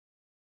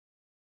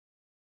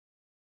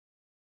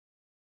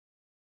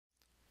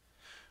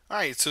All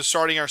right, so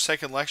starting our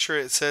second lecture,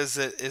 it says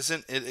that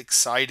isn't it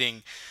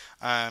exciting?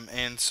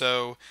 And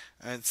so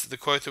it's the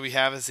quote that we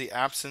have is the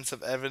absence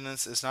of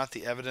evidence is not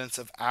the evidence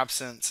of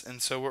absence.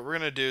 And so what we're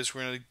going to do is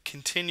we're going to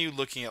continue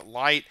looking at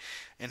light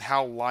and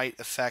how light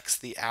affects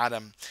the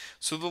atom.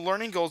 So the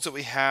learning goals that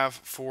we have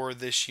for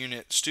this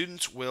unit,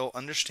 students will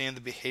understand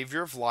the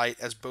behavior of light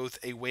as both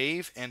a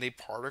wave and a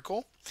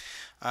particle.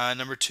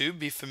 Number two,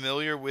 be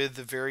familiar with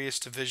the various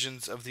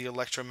divisions of the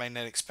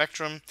electromagnetic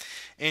spectrum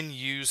and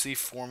use the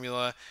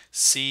formula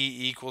C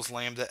equals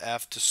lambda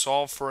F to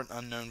solve for an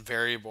unknown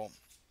variable.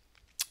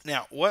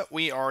 Now, what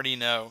we already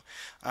know,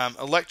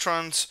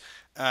 electrons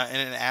in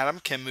an atom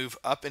can move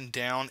up and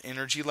down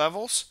energy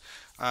levels.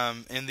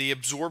 And the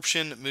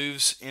absorption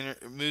moves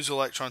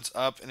electrons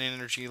up an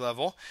energy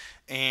level,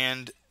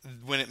 and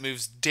when it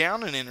moves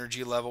down an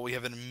energy level, we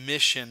have an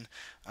emission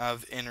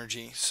of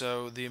energy.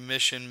 So the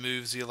emission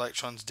moves the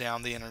electrons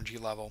down the energy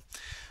level.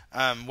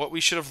 What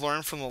we should have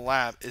learned from the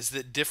lab is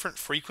that different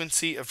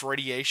frequency of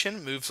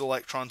radiation moves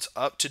electrons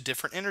up to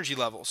different energy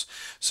levels.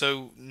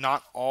 So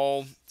not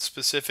all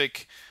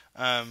specific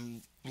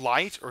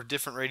light or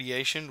different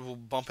radiation will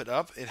bump it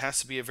up. It has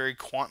to be a very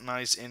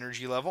quantized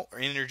energy level or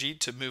energy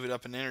to move it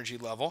up an energy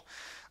level.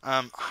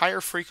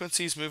 Higher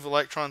frequencies move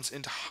electrons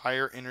into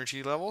higher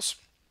energy levels.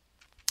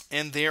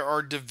 And there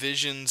are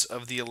divisions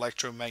of the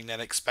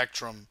electromagnetic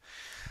spectrum.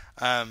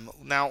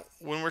 Now,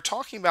 when we're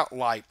talking about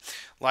light,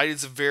 light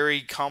is a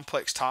very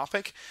complex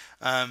topic.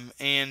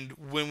 And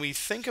when we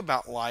think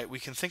about light, we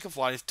can think of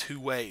light of two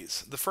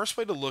ways. The first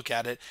way to look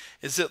at it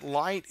is that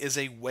light is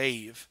a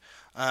wave.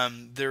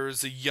 There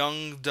is a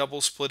Young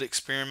double slit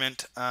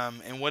experiment,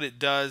 and what it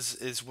does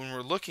is when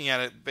we're looking at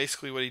it,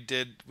 basically what he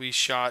did, we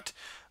shot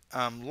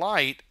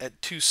light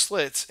at two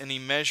slits and he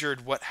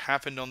measured what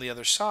happened on the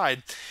other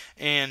side.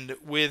 And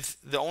with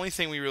the only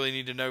thing we really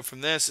need to know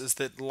from this is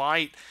that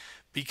light,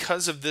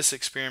 because of this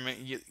experiment,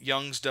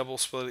 Young's double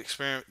slit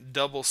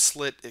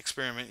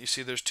experiment, you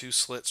see there's two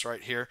slits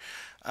right here,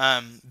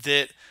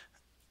 that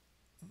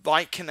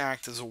light can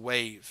act as a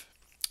wave.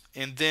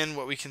 And then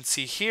what we can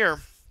see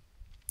here,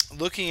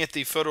 looking at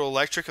the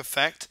photoelectric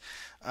effect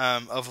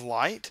of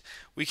light,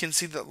 we can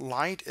see that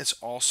light is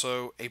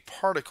also a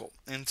particle.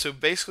 And so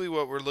basically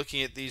what we're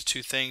looking at these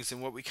two things,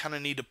 and what we kind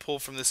of need to pull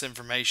from this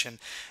information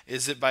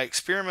is that by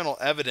experimental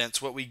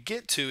evidence, what we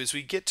get to is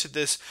we get to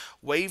this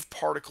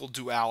wave-particle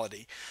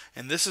duality.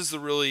 And this is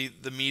really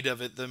the meat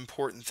of it. The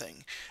important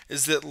thing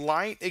is that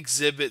light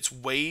exhibits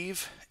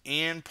wave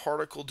and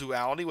particle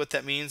duality. What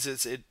that means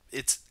is it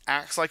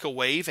acts like a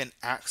wave and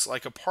acts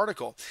like a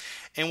particle.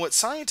 And what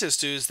scientists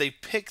do is they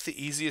pick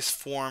the easiest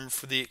form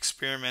for the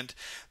experiment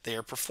they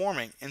are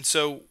performing. And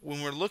so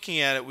when we're looking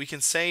at it, we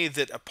can say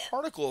that a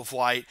particle of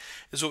light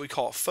is what we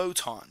call a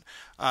photon.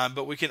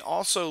 But we can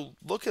also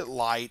look at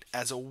light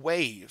as a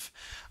wave,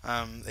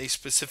 a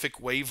specific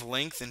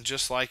wavelength, and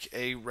just like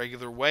a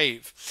regular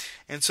wave.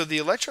 And so the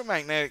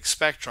electromagnetic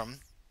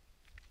spectrum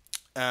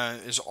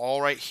is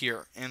all right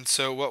here. And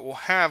so what we'll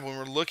have when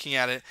we're looking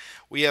at it,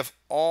 we have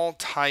all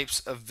types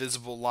of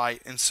visible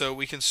light. And so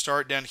we can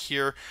start down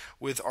here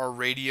with our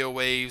radio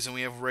waves, and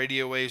we have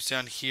radio waves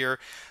down here.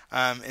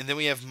 And then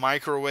we have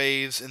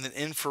microwaves, and then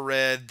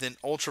infrared, then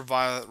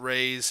ultraviolet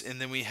rays,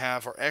 and then we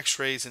have our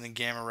X-rays and then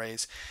gamma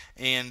rays.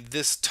 And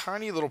this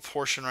tiny little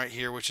portion right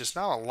here, which is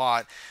not a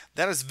lot,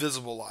 that is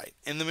visible light.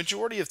 And the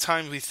majority of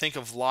times we think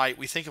of light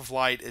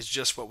as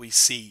just what we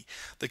see,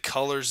 the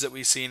colors that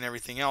we see and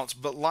everything else.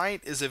 But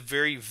light is a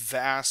very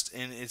vast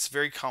and it's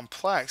very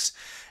complex.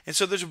 And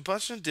so there's a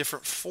bunch of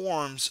different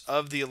forms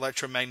of the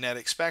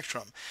electromagnetic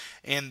spectrum,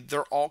 and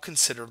they're all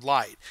considered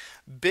light.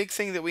 Big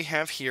thing that we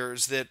have here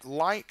is that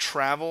light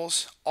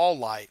travels, all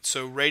light,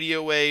 so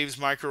radio waves,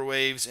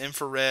 microwaves,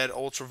 infrared,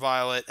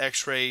 ultraviolet,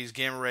 X-rays,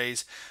 gamma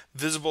rays,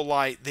 visible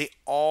light, they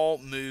all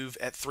move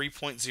at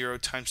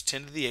 3.0 times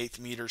 10 to the 8th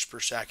meters per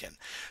second.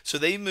 So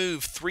they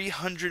move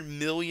 300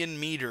 million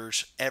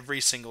meters every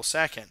single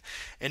second.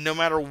 And no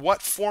matter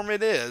what form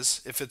it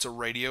is, if it's a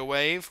radio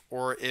wave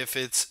or if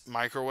it's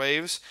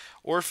microwaves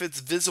or if it's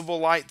visible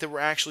light that we're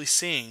actually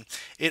seeing,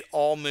 it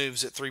all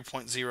moves at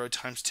 3.0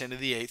 times 10 to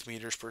the 8th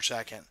meters per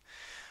second.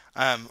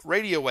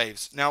 Radio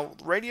waves. Now,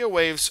 radio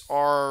waves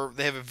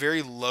they have a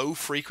very low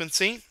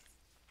frequency.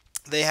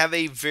 They have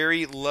a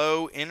very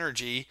low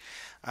energy.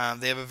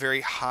 They have a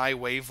very high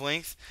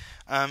wavelength.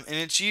 And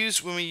it's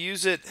used, when we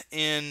use it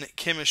in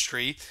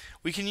chemistry,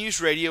 we can use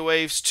radio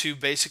waves to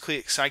basically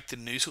excite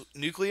the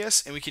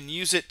nucleus, and we can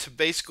use it to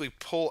basically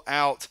pull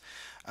out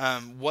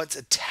what's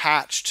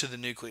attached to the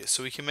nucleus.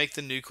 So we can make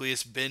the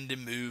nucleus bend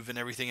and move and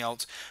everything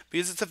else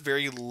because it's a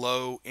very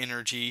low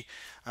energy.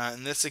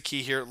 And that's the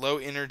key here, low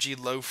energy,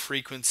 low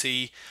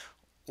frequency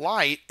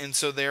light, and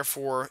so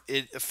therefore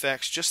it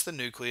affects just the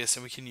nucleus,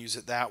 and we can use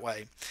it that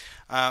way.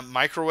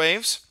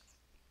 Microwaves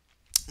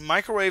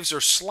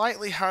are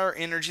slightly higher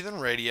energy than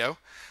radio.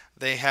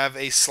 They have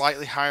a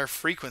slightly higher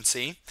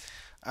frequency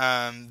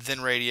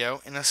than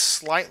radio and a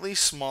slightly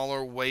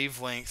smaller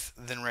wavelength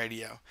than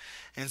radio.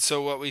 And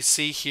so what we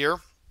see here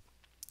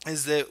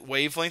is that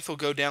wavelength will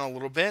go down a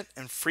little bit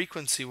and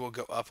frequency will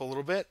go up a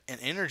little bit and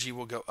energy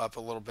will go up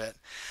a little bit.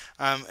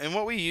 And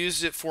what we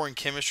use it for in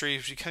chemistry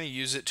is we kind of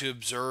use it to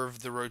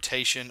observe the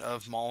rotation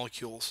of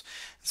molecules.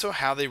 So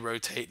how they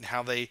rotate and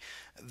how they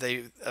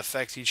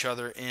affect each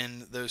other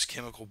in those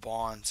chemical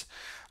bonds.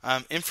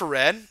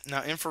 Infrared.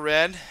 Now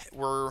infrared,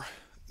 we're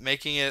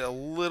making it a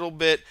little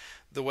bit,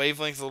 the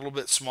wavelength a little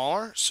bit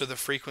smaller, so the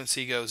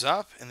frequency goes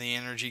up and the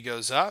energy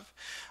goes up.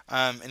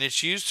 And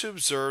it's used to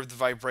observe the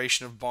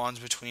vibration of bonds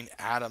between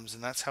atoms,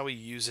 and that's how we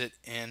use it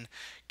in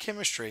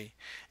chemistry.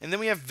 And then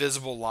we have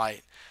visible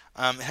light.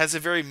 It has a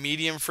very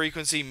medium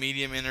frequency,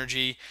 medium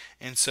energy,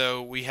 and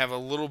so we have a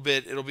little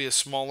bit, it'll be a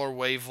smaller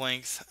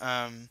wavelength,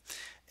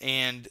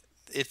 and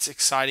it's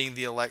exciting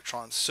the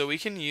electrons. So we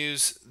can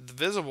use the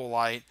visible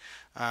light,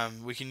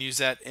 we can use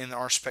that in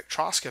our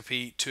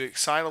spectroscopy to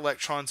excite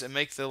electrons and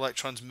make the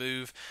electrons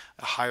move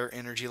a higher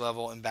energy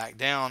level and back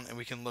down, and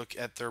we can look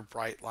at their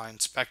bright line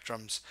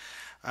spectrums.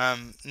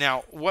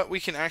 Now, what we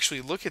can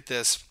actually look at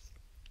this,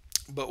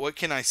 but what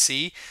can I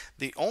see?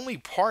 The only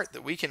part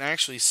that we can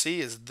actually see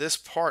is this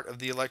part of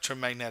the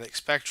electromagnetic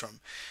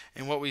spectrum.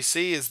 And what we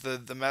see is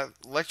the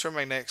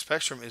electromagnetic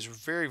spectrum is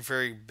very,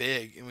 very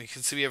big. And we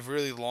can see we have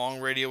really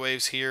long radio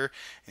waves here.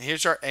 And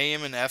here's our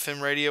AM and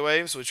FM radio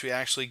waves, which we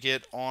actually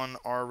get on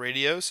our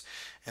radios.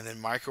 And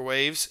then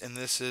microwaves, and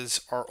this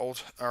is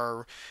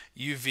our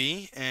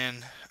UV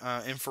and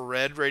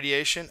infrared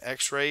radiation,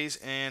 X-rays,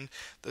 and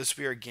those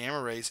would be our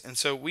gamma rays. And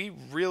so we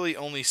really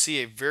only see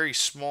a very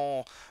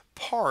small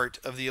part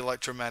of the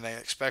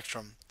electromagnetic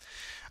spectrum.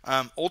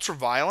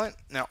 Ultraviolet.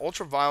 Now,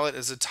 ultraviolet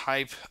is a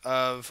type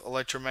of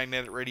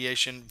electromagnetic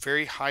radiation,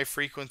 very high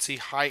frequency,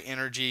 high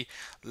energy,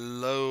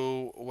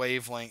 low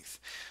wavelength,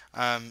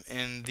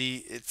 and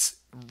it's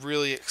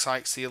really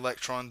excites the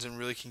electrons and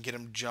really can get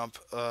them jump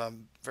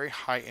very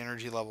high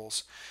energy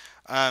levels.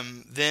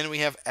 Then we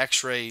have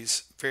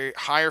X-rays, very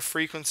higher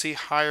frequency,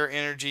 higher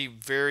energy,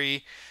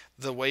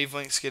 the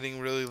wavelength's getting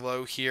really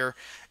low here,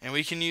 and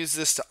we can use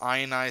this to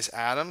ionize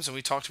atoms, and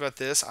we talked about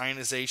this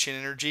ionization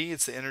energy.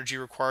 It's the energy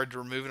required to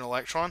remove an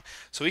electron,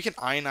 so we can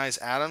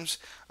ionize atoms.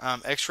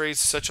 X-rays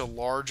is such a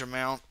large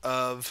amount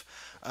of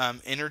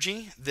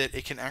energy that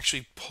it can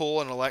actually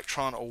pull an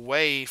electron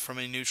away from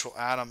a neutral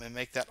atom and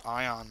make that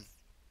ion.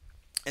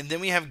 And then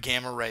we have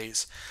gamma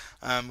rays,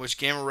 which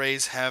gamma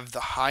rays have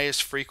the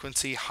highest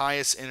frequency,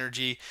 highest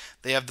energy.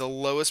 They have the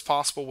lowest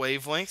possible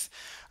wavelength,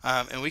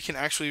 and we can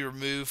actually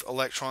remove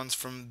electrons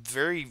from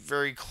very,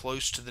 very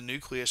close to the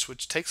nucleus,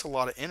 which takes a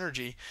lot of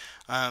energy.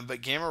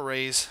 But gamma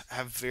rays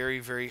have very,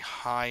 very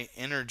high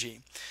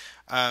energy.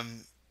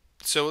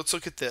 So let's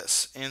look at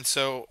this. And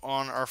so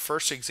on our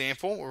first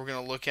example, what we're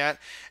going to look at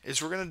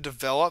is we're going to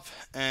develop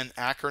an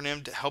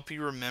acronym to help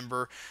you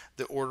remember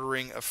the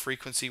ordering of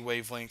frequency,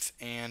 wavelength,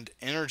 and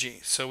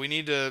energy. So we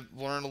need to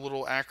learn a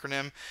little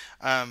acronym.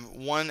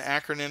 One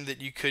acronym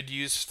that you could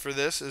use for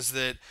this is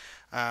that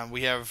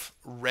we have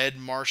red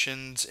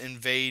Martians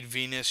invade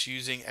Venus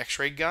using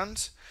X-ray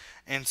guns.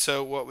 And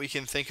so what we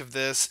can think of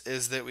this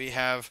is that we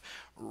have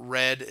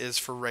red is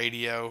for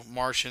radio,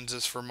 Martians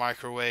is for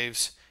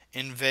microwaves,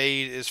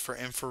 invade is for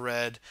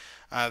infrared,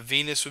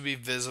 Venus would be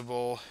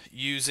visible,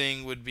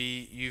 using would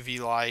be UV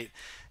light,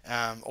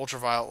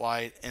 ultraviolet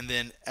light, and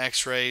then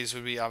X-rays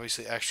would be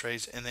obviously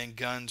X-rays, and then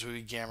guns would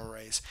be gamma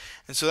rays.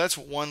 And so that's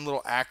one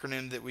little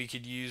acronym that we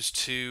could use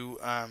to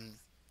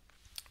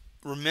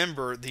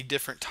remember the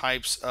different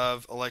types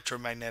of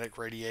electromagnetic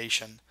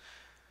radiation.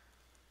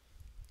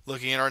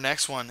 Looking at our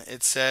next one,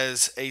 it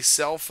says a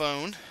cell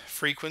phone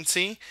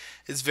frequency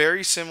is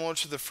very similar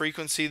to the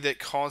frequency that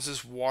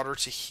causes water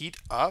to heat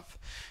up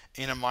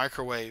in a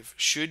microwave.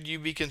 Should you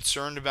be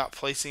concerned about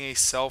placing a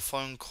cell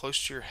phone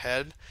close to your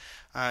head?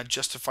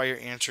 Justify your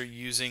answer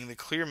using the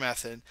clear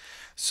method.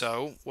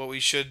 So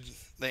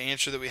the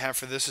answer that we have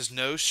for this is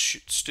no,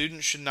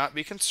 students should not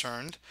be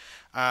concerned.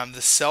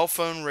 The cell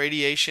phone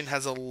radiation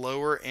has a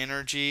lower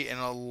energy and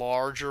a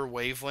larger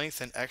wavelength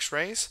than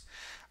X-rays.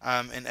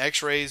 And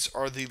X-rays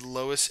are the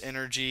lowest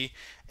energy,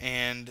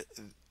 and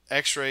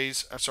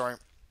X-rays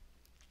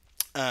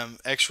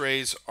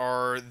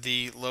are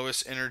the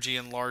lowest energy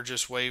and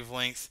largest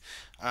wavelength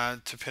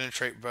to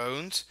penetrate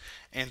bones,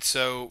 and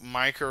so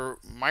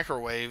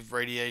microwave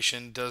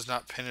radiation does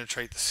not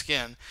penetrate the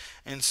skin,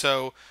 and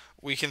so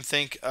we can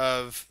think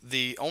of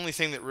the only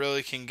thing that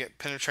really can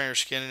penetrate our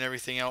skin and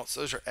everything else.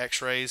 Those are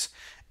X-rays,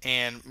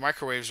 and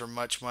microwaves are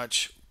much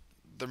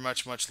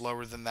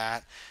lower than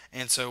that,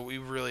 and so we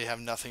really have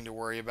nothing to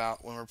worry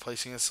about when we're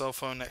placing a cell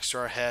phone next to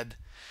our head.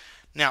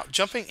 Now,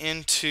 jumping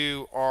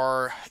into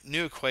our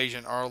new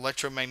equation, our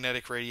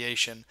electromagnetic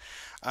radiation.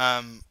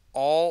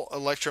 All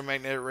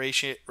electromagnetic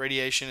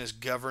radiation is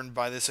governed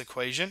by this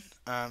equation,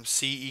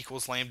 C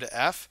equals lambda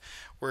F,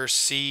 where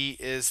C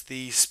is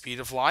the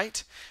speed of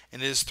light,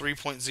 and it is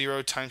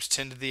 3.0 times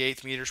 10 to the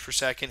 8th meters per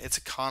second. It's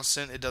a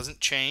constant. It doesn't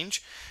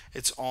change.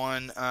 It's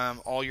on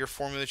all your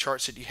formula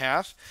charts that you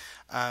have.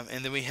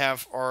 And then we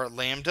have our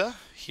lambda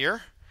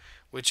here,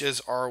 which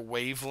is our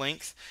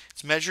wavelength.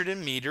 It's measured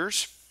in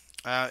meters.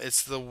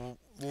 It's the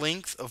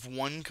length of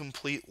one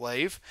complete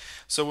wave.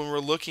 So when we're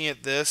looking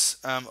at this,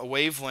 a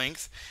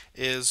wavelength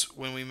is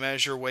when we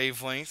measure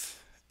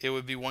wavelength, it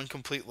would be one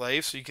complete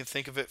wave. So you can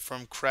think of it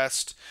from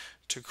crest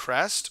to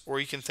crest, or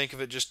you can think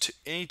of it just to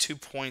any 2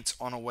 points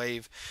on a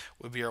wave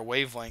would be our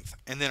wavelength.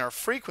 And then our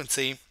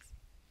frequency,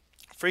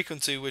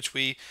 which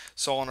we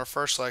saw in our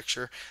first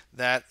lecture,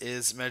 that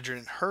is measured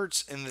in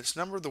hertz, and it's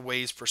number of the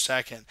waves per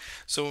second.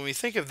 So when we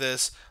think of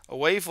this, a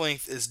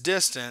wavelength is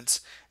distance,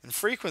 and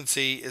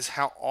frequency is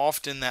how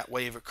often that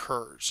wave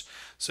occurs.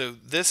 So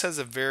this has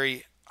a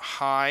very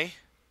high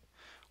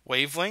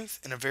wavelength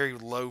and a very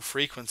low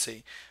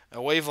frequency.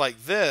 A wave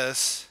like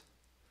this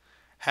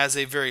has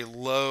a very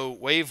low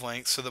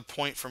wavelength, so the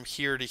point from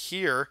here to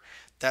here,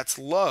 that's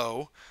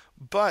low,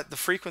 but the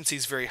frequency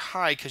is very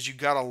high because you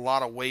got a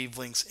lot of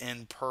wavelengths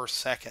in per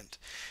second.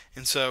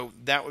 And so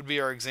that would be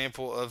our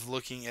example of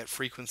looking at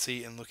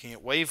frequency and looking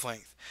at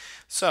wavelength.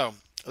 So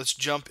let's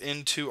jump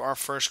into our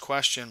first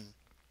question.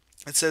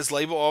 It says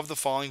label all of the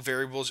following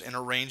variables and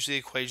arrange the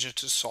equation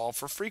to solve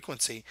for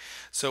frequency.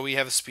 So we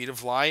have a speed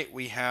of light,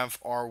 we have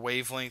our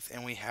wavelength,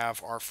 and we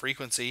have our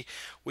frequency.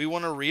 We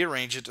want to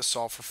rearrange it to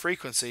solve for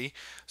frequency.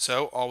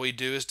 So all we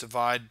do is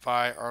divide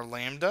by our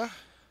lambda,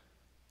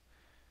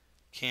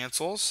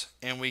 cancels,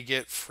 and we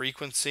get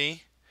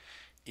frequency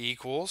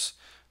equals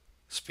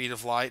speed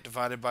of light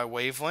divided by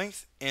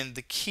wavelength. And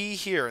the key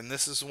here, and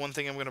this is one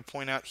thing I'm going to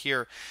point out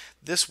here,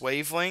 this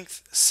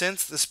wavelength,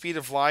 since the speed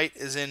of light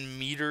is in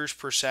meters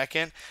per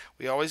second,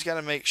 we always got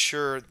to make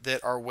sure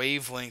that our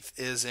wavelength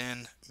is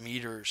in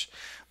meters.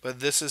 But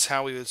this is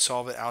how we would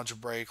solve it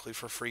algebraically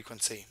for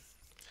frequency.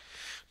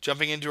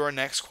 Jumping into our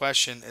next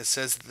question, it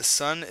says the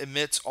sun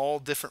emits all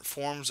different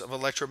forms of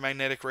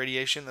electromagnetic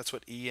radiation. That's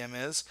what EM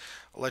is,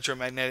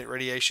 electromagnetic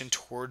radiation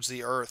towards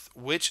the Earth.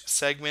 Which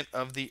segment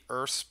of the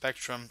Earth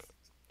spectrum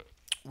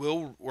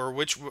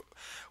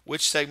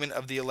which segment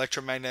of the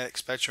electromagnetic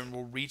spectrum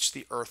will reach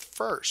the Earth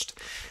first?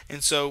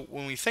 And so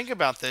when we think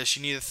about this,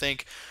 you need to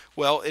think,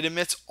 well, it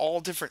emits all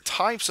different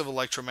types of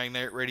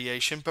electromagnetic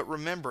radiation, but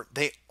remember,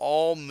 they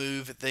all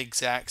move at the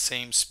exact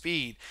same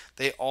speed.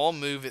 They all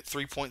move at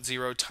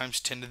 3.0 times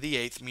 10 to the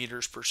 8th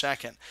meters per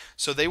second.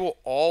 So they will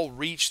all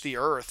reach the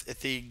Earth at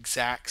the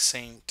exact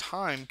same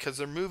time because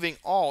they're moving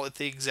all at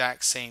the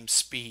exact same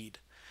speed.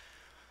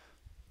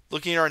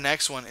 Looking at our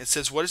next one, it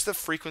says, what is the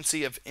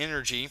frequency of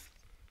energy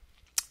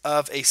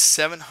of a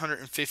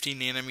 750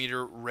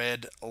 nanometer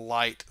red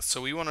light?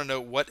 So we want to know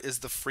what is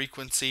the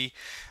frequency,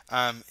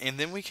 and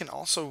then we can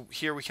also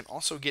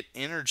get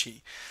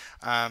energy.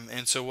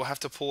 And so we'll have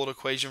to pull an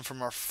equation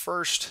from our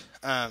first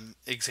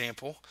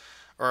example,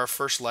 or our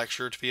first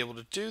lecture, to be able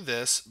to do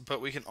this,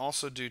 but we can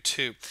also do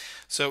two.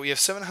 So we have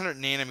 700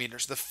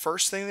 nanometers. The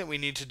first thing that we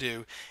need to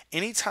do,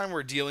 anytime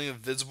we're dealing with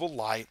visible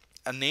light,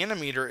 a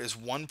nanometer is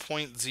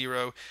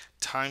 1.0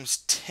 times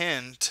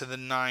 10 to the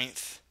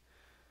 9th.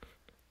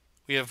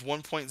 We have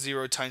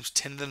 1.0 times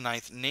 10 to the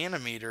 9th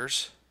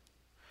nanometers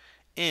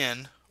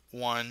in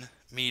 1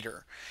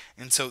 meter.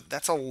 And so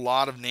that's a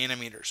lot of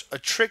nanometers. A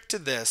trick to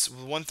this,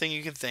 one thing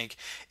you can think,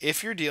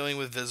 if you're dealing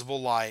with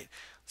visible light,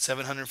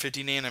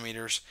 750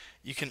 nanometers,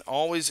 you can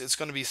always, it's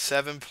going to be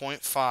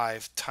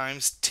 7.5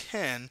 times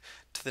 10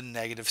 to the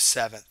negative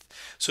 7th.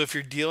 So if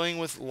you're dealing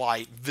with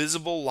light,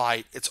 visible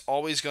light, it's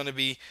always going to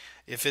be,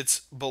 if it's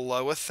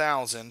below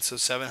 1,000, so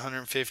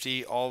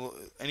 750,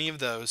 any of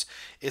those,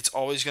 it's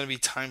always going to be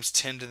times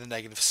 10 to the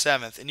negative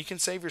 7th. And you can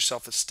save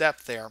yourself a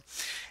step there.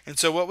 And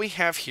so what we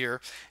have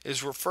here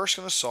is we're first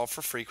going to solve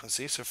for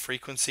frequency. So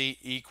frequency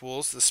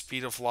equals the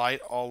speed of light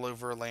all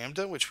over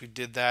lambda, which we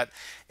did that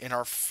in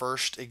our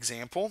first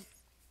example.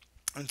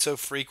 And so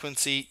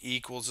frequency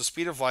equals the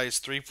speed of light is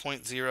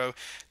 3.0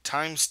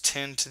 times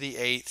 10 to the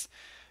 8th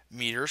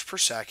meters per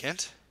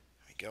second.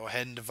 We go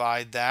ahead and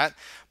divide that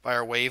by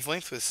our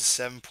wavelength. This is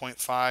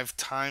 7.5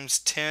 times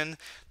 10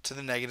 to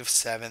the negative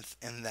 7th,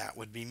 and that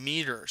would be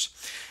meters.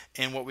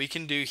 And what we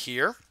can do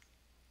here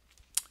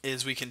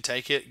is we can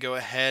take it, go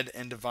ahead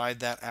and divide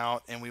that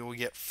out, and we will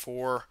get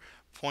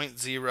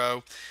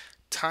 4.0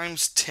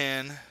 times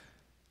 10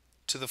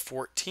 to the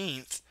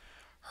 14th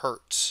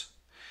hertz.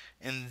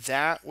 And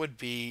that would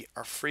be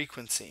our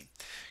frequency.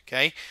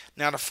 Okay,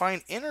 now to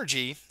find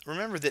energy,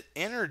 remember that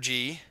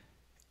energy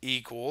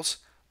equals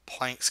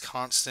Planck's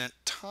constant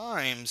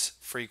times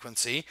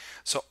frequency.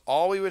 So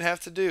all we would have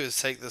to do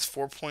is take this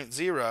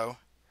 4.0,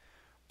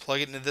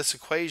 plug it into this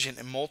equation,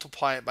 and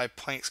multiply it by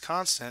Planck's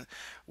constant,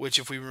 which,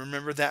 if we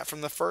remember that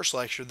from the first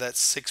lecture,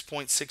 that's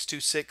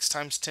 6.626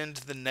 times 10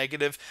 to the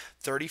negative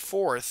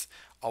 34th.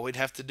 All we'd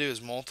have to do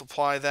is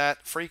multiply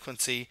that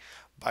frequency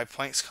by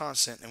Planck's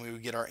constant, and we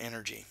would get our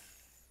energy.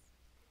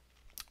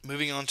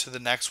 Moving on to the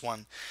next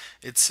one,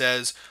 it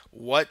says,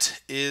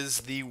 what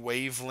is the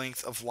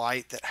wavelength of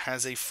light that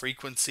has a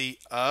frequency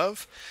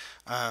of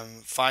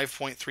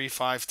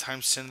 5.35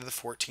 times 10 to the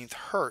 14th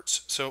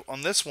hertz? So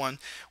on this one,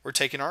 we're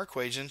taking our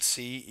equation,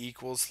 C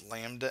equals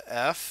lambda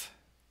F,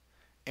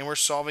 and we're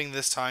solving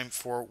this time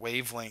for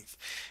wavelength.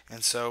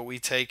 And so we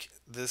take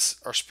this,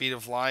 our speed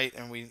of light,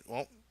 and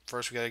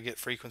First we got to get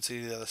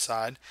frequency to the other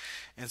side.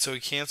 And so we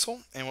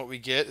cancel, and what we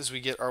get is we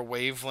get our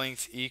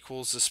wavelength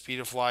equals the speed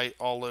of light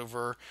all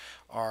over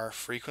our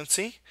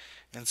frequency.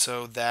 And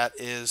so that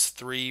is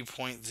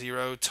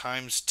 3.0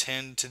 times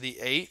 10 to the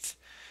 8th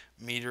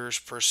meters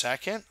per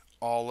second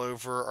all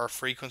over our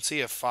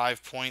frequency of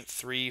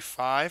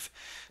 5.35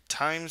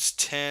 times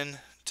 10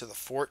 to the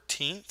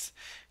 14th,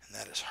 and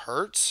that is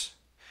hertz.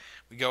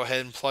 We go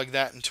ahead and plug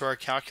that into our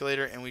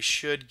calculator, and we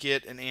should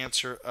get an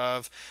answer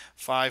of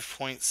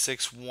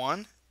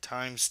 5.61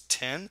 times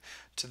 10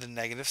 to the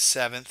negative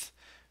 7th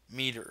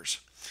meters.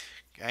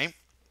 Okay,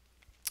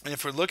 and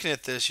if we're looking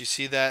at this, you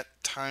see that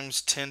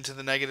times 10 to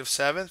the negative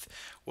 7th.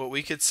 What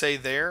we could say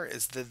there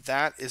is that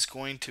that is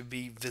going to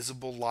be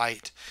visible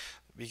light,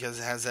 because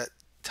it has that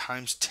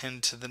times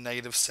 10 to the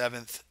negative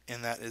 7th,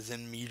 and that is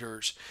in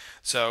meters.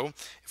 So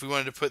if we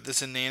wanted to put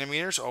this in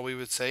nanometers, all we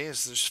would say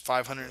is there's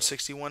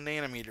 561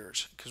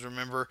 nanometers, because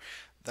remember,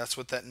 that's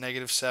what that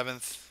negative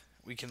 7th,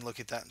 we can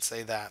look at that and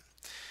say that.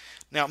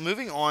 Now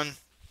moving on,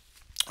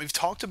 we've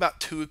talked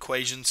about two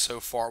equations so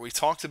far. We've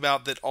talked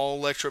about that all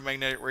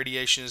electromagnetic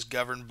radiation is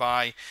governed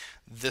by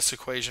this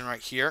equation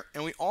right here,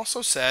 and we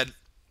also said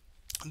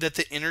that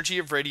the energy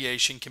of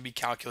radiation can be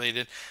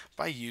calculated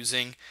by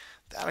using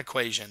that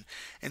equation.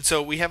 And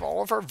so we have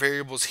all of our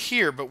variables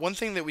here, but one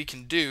thing that we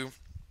can do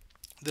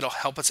that'll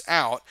help us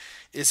out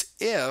is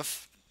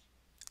if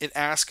it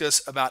asks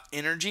us about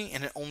energy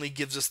and it only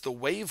gives us the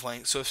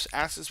wavelength. So if it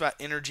asks us about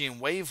energy and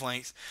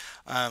wavelength,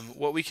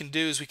 what we can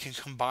do is we can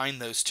combine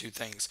those two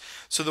things.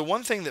 So the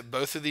one thing that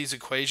both of these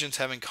equations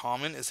have in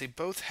common is they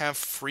both have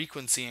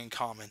frequency in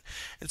common.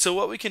 And so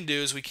what we can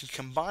do is we can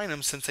combine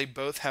them, since they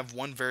both have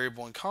one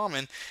variable in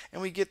common,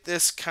 and we get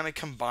this kind of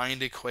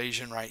combined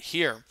equation right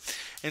here.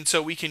 And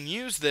so we can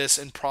use this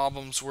in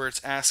problems where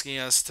it's asking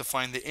us to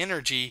find the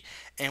energy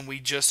and we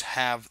just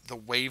have the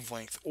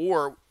wavelength,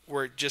 or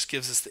where it just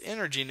gives us the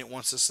energy and it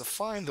wants us to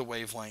find the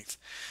wavelength.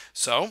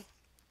 So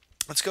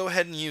let's go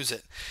ahead and use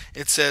it.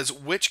 It says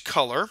which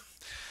color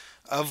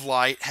of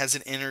light has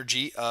an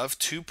energy of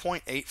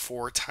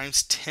 2.84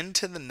 times 10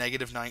 to the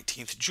negative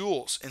 19th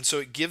joules. And so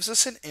it gives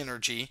us an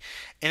energy,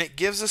 and it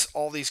gives us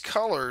all these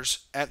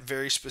colors at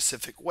very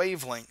specific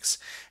wavelengths.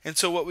 And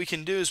so what we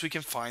can do is we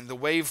can find the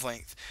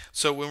wavelength.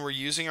 So when we're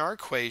using our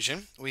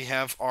equation, we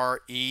have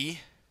our E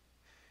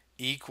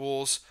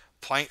equals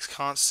Planck's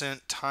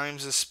constant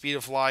times the speed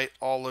of light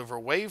all over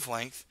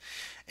wavelength.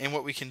 And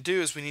what we can do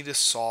is we need to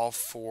solve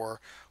for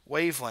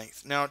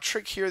wavelength. Now, a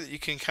trick here that you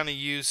can kind of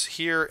use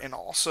here and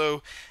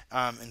also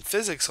in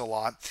physics a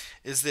lot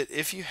is that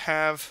if you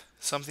have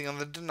something on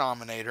the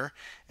denominator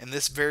and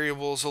this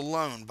variable is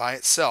alone by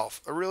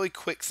itself, a really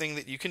quick thing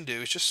that you can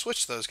do is just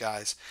switch those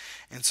guys.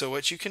 And so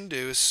what you can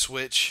do is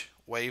switch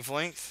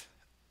wavelength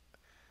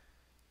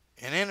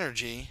and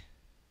energy,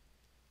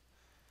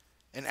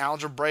 and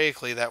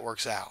algebraically that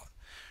works out.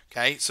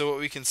 Okay, so what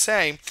we can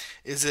say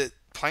is that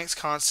Planck's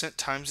constant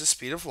times the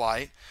speed of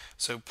light.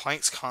 So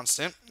Planck's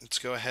constant, let's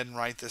go ahead and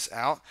write this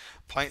out.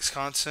 Planck's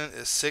constant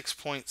is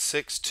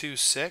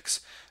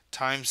 6.626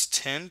 times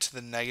 10 to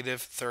the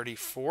negative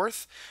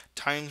 34th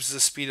times the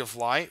speed of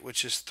light,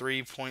 which is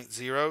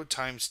 3.0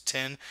 times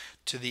 10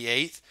 to the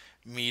 8th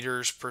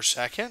meters per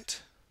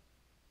second,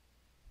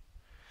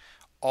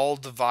 all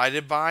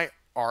divided by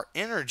our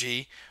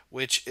energy,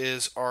 which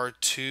is our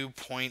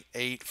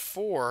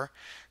 2.84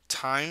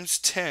 times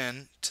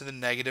 10 to the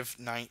negative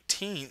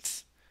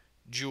 19th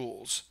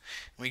joules.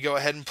 And we go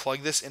ahead and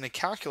plug this in a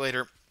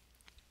calculator,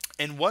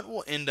 and what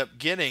we'll end up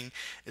getting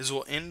is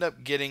we'll end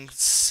up getting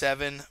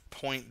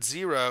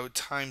 7.0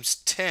 times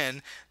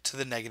 10 to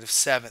the negative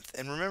 7th.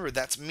 And remember,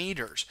 that's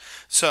meters.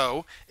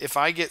 So if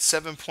I get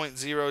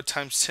 7.0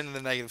 times 10 to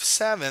the negative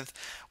 7th,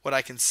 what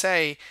I can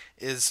say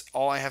is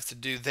all I have to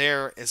do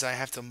there is I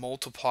have to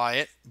multiply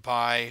it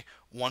by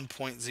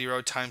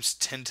 1.0 times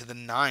 10 to the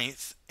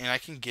 9th, and I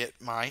can get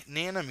my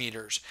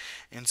nanometers.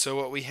 And so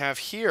what we have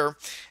here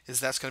is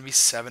that's going to be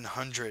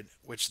 700,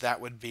 which that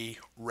would be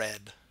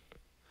red.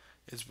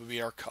 This would be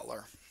our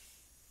color.